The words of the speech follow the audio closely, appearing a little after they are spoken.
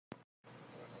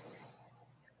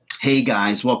Hey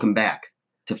guys, welcome back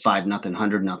to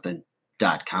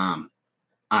 5-0-100-0.com.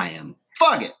 I am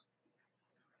Fuggit.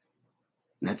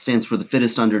 That stands for the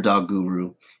fittest underdog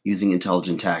guru using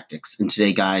intelligent tactics. And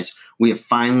today, guys, we have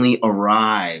finally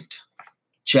arrived.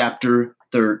 Chapter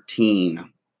 13,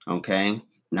 okay?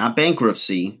 Not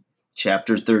bankruptcy.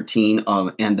 Chapter 13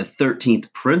 and the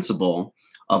 13th principle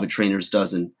of A Trainer's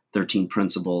Dozen, 13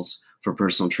 Principles for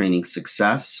Personal Training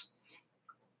Success.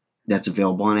 That's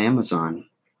available on Amazon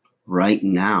right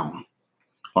now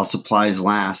while supplies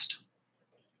last,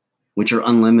 which are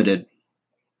unlimited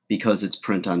because it's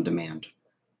print on demand.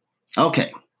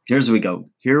 Okay, here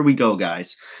we go,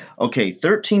 guys. Okay,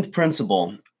 13th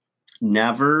principle,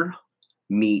 never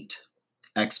meet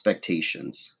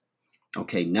expectations.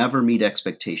 Okay, never meet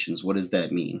expectations. What does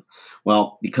that mean?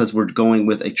 Well, because we're going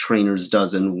with A Trainer's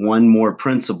Dozen, one more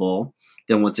principle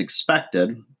than what's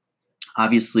expected.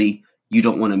 Obviously, you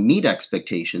don't want to meet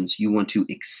expectations. You want to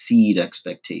exceed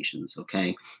expectations,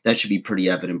 okay? That should be pretty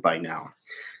evident by now.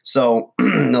 So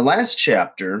the last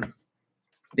chapter,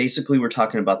 basically we're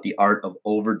talking about the art of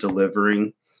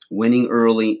over-delivering, winning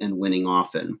early and winning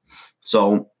often.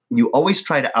 So you always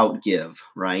try to outgive,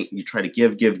 right? You try to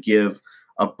give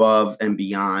above and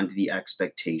beyond the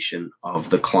expectation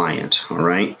of the client, all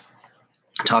right?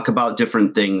 Talk about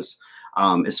different things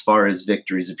as far as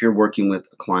victories. If you're working with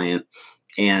a client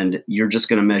and you're just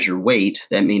going to measure weight,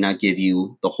 that may not give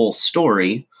you the whole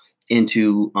story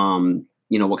into,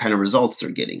 what kind of results they're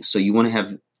getting. So you want to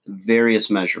have various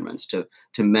measurements to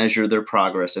measure their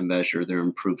progress and measure their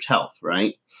improved health,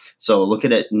 right? So look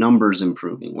at it, numbers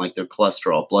improving, like their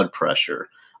cholesterol, blood pressure,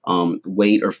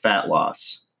 weight or fat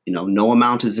loss. No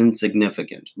amount is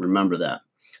insignificant. Remember that.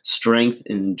 Strength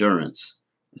and endurance.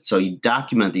 So you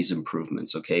document these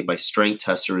improvements, okay, by strength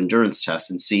tests or endurance tests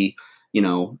and see,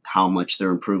 how much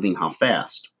they're improving, how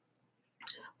fast.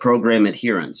 Program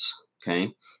adherence,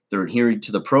 okay? They're adhering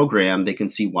to the program, they can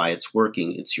see why it's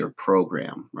working. It's your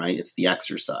program, right? It's the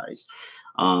exercise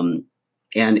and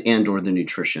or the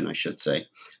nutrition, I should say.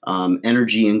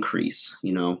 Energy increase,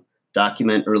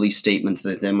 document early statements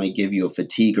that then might give you a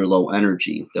fatigue or low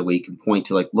energy. That way you can point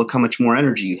to look how much more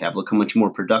energy you have, look how much more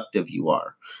productive you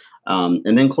are.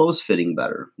 And then clothes fitting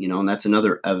better, and that's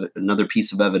another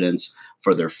piece of evidence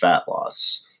for their fat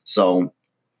loss. So,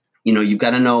 you've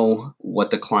got to know what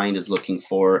the client is looking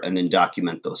for and then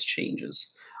document those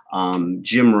changes.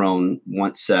 Jim Rohn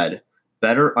once said,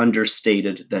 better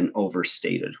understated than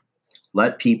overstated.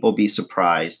 Let people be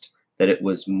surprised that it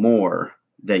was more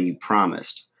than you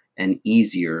promised and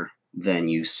easier than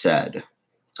you said.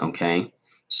 Okay?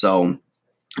 So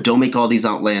don't make all these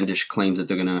outlandish claims that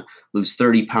they're going to lose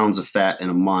 30 pounds of fat in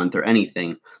a month or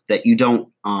anything that you don't,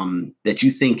 that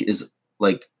you think is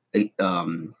like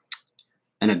an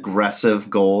aggressive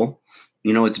goal.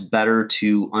 It's better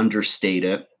to understate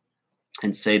it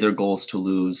and say their goal is to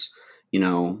lose,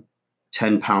 10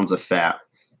 pounds of fat.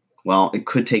 Well, it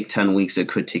could take 10 weeks. It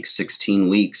could take 16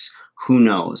 weeks. Who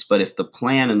knows? But if the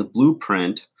plan and the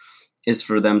blueprint is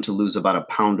for them to lose about a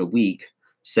pound a week,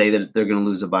 say that they're going to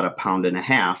lose about 1.5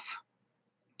 pounds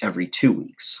every 2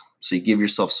 weeks. So you give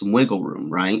yourself some wiggle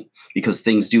room, right? Because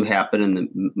things do happen and the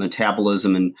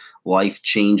metabolism and life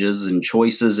changes and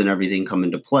choices and everything come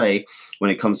into play when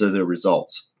it comes to the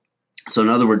results. So in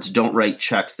other words, don't write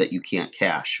checks that you can't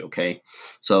cash, okay?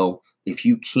 So if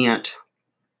you don't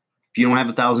have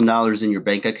 $1,000 in your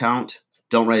bank account,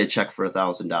 don't write a check for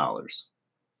 $1,000. I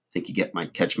think you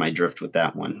catch my drift with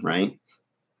that one, right?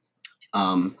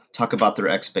 Talk about their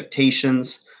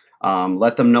expectations.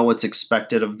 Let them know what's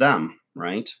expected of them,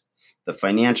 right? The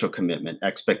financial commitment,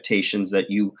 expectations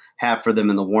that you have for them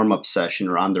in the warm-up session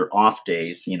or on their off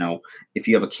days, if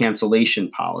you have a cancellation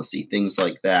policy, things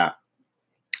like that.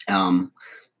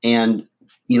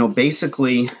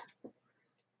 Basically,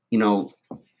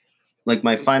 like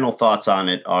my final thoughts on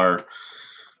it are,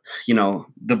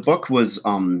 the book was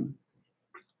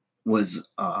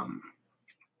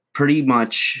pretty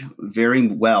much very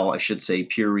well, I should say,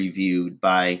 peer reviewed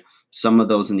by some of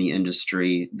those in the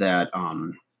industry that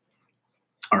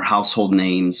are household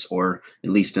names, or at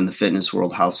least in the fitness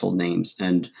world, household names.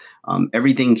 And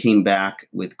everything came back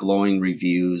with glowing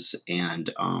reviews, and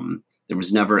there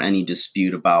was never any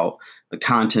dispute about the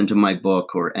content of my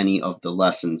book or any of the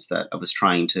lessons that I was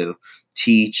trying to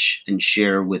teach and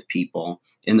share with people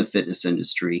in the fitness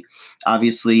industry.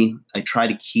 Obviously, I try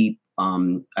to keep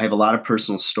I have a lot of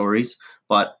personal stories,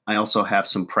 but I also have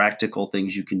some practical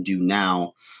things you can do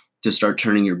now to start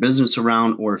turning your business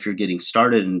around, or if you're getting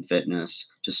started in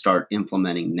fitness, to start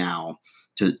implementing now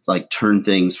to turn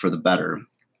things for the better.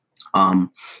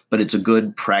 But it's a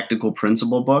good practical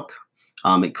principle book.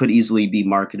 It could easily be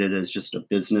marketed as just a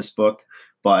business book,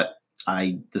 but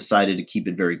I decided to keep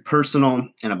it very personal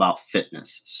and about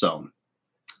fitness. So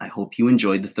I hope you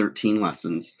enjoyed the 13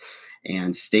 lessons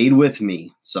and stayed with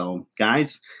me. So,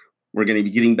 guys, we're going to be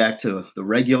getting back to the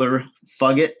regular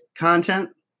Fug It content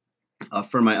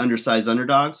for my undersized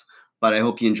underdogs. But I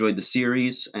hope you enjoyed the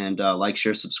series, and like,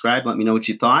 share, subscribe. Let me know what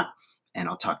you thought, and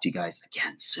I'll talk to you guys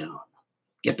again soon.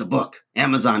 Get the book,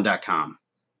 Amazon.com.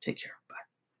 Take care.